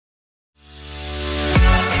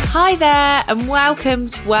Hi there and welcome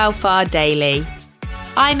to Wellfar Daily.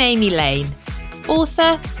 I'm Amy Lane,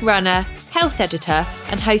 author, runner, health editor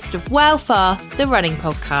and host of Wellfar, the running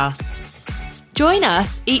podcast. Join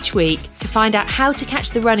us each week to find out how to catch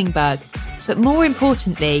the running bug, but more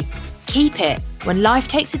importantly, keep it when life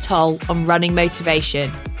takes a toll on running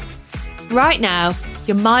motivation. Right now,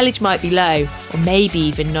 your mileage might be low or maybe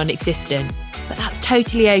even non-existent, but that's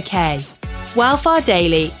totally okay. Wellfar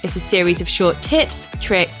Daily is a series of short tips,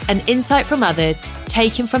 tricks and insight from others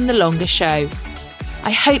taken from the longer show.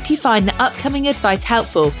 I hope you find the upcoming advice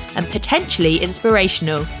helpful and potentially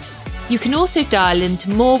inspirational. You can also dial into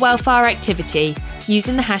more Wellfar activity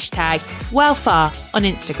using the hashtag Wellfar on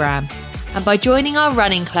Instagram and by joining our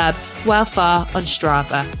running club, Wellfar on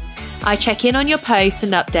Strava. I check in on your posts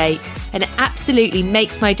and updates and it absolutely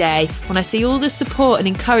makes my day when I see all the support and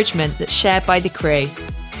encouragement that's shared by the crew.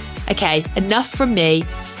 Okay, enough from me,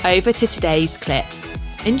 over to today's clip.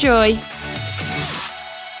 Enjoy.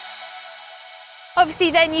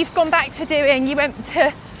 Obviously then you've gone back to you went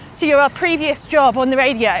to your previous job on the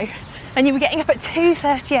radio and you were getting up at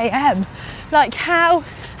 2:30am. Like how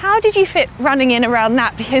did you fit running in around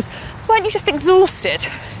that? Because weren't you just exhausted?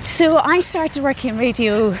 So I started working in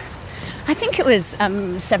radio, I think it was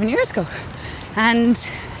 7 years ago. And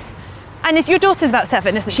is your daughter's about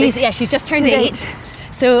 7, isn't she? She's just turned 8.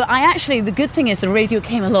 So the good thing is the radio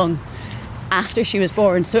came along after she was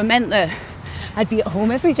born. So it meant that I'd be at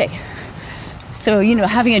home every day. So,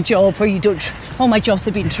 having a job where all my jobs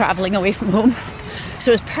had been travelling away from home.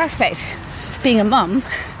 So it was perfect being a mum.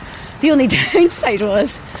 The only downside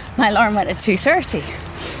was my alarm went at 2:30.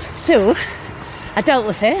 So I dealt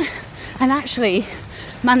with it and actually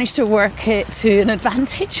managed to work it to an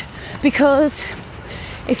advantage, because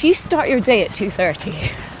if you start your day at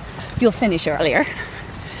 2:30, you'll finish earlier.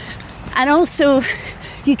 And also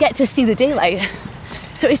you get to see the daylight.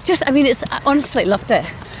 So I honestly loved it.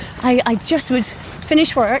 I just would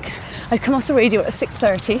finish work, I'd come off the radio at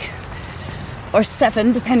 6:30 or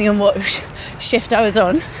 7, depending on what shift I was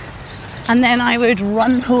on. And then I would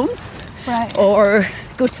run home, right, or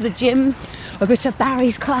go to the gym or go to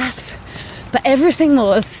Barry's class. But everything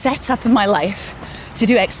was set up in my life to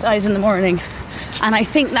do exercise in the morning. And I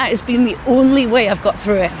think that has been the only way I've got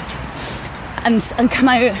through it and come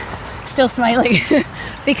out still smiling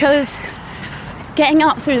because getting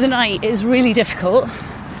up through the night is really difficult.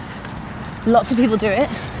 Lots of people do it.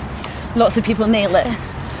 Lots of people nail it.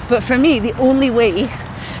 But for me, the only way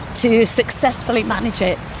to successfully manage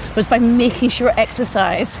it was by making sure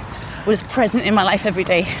exercise was present in my life every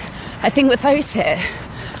day. I think without it,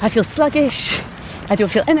 I feel sluggish, I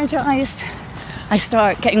don't feel energised, I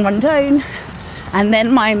start getting run down, and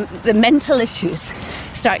then the mental issues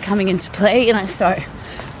start coming into play, and I start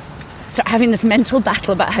having this mental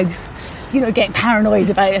battle about how, getting paranoid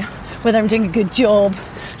about whether I'm doing a good job.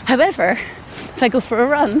 However, if I go for a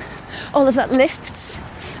run, all of that lifts,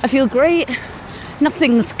 I feel great,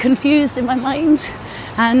 nothing's confused in my mind,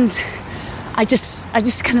 and I just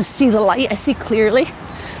kind of see the light, I see clearly,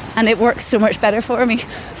 and it works so much better for me.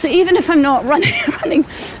 So even if I'm not running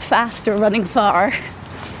fast or running far,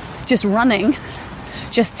 just running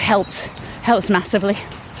just helps massively.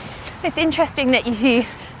 It's interesting that you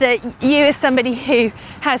as somebody who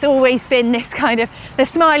has always been this kind of the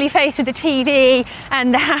smiley face of the TV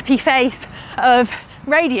and the happy face of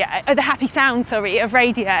radio, or the happy sound, of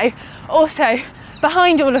radio, also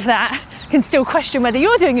behind all of that can still question whether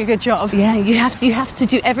you're doing a good job. Yeah, you have to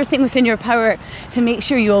do everything within your power to make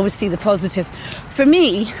sure you always see the positive. For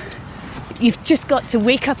me, you've just got to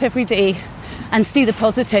wake up every day and see the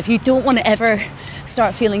positive. You don't want to ever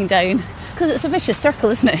start feeling down, because it's a vicious circle,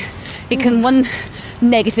 isn't it? One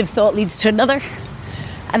negative thought leads to another.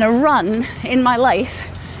 And a run in my life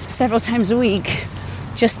several times a week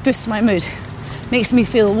just boosts my mood, makes me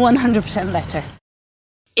feel 100% better.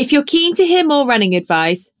 If you're keen to hear more running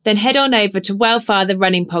advice, then head on over to Wellfar the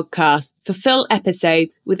Running Podcast for full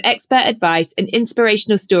episodes with expert advice and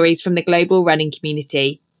inspirational stories from the global running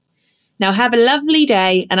community. Now have a lovely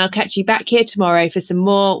day, and I'll catch you back here tomorrow for some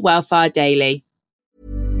more Wellfar Daily.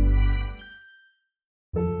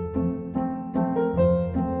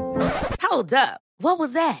 Hold up. What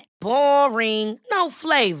was that? Boring. No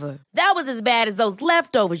flavor. That was as bad as those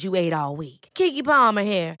leftovers you ate all week. Keke Palmer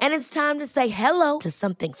here. And it's time to say hello to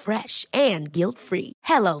something fresh and guilt-free.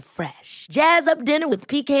 HelloFresh. Jazz up dinner with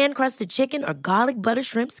pecan-crusted chicken or garlic butter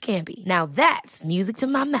shrimp scampi. Now that's music to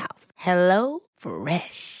my mouth.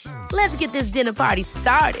 HelloFresh. Let's get this dinner party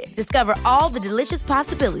started. Discover all the delicious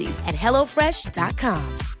possibilities at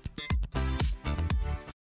HelloFresh.com.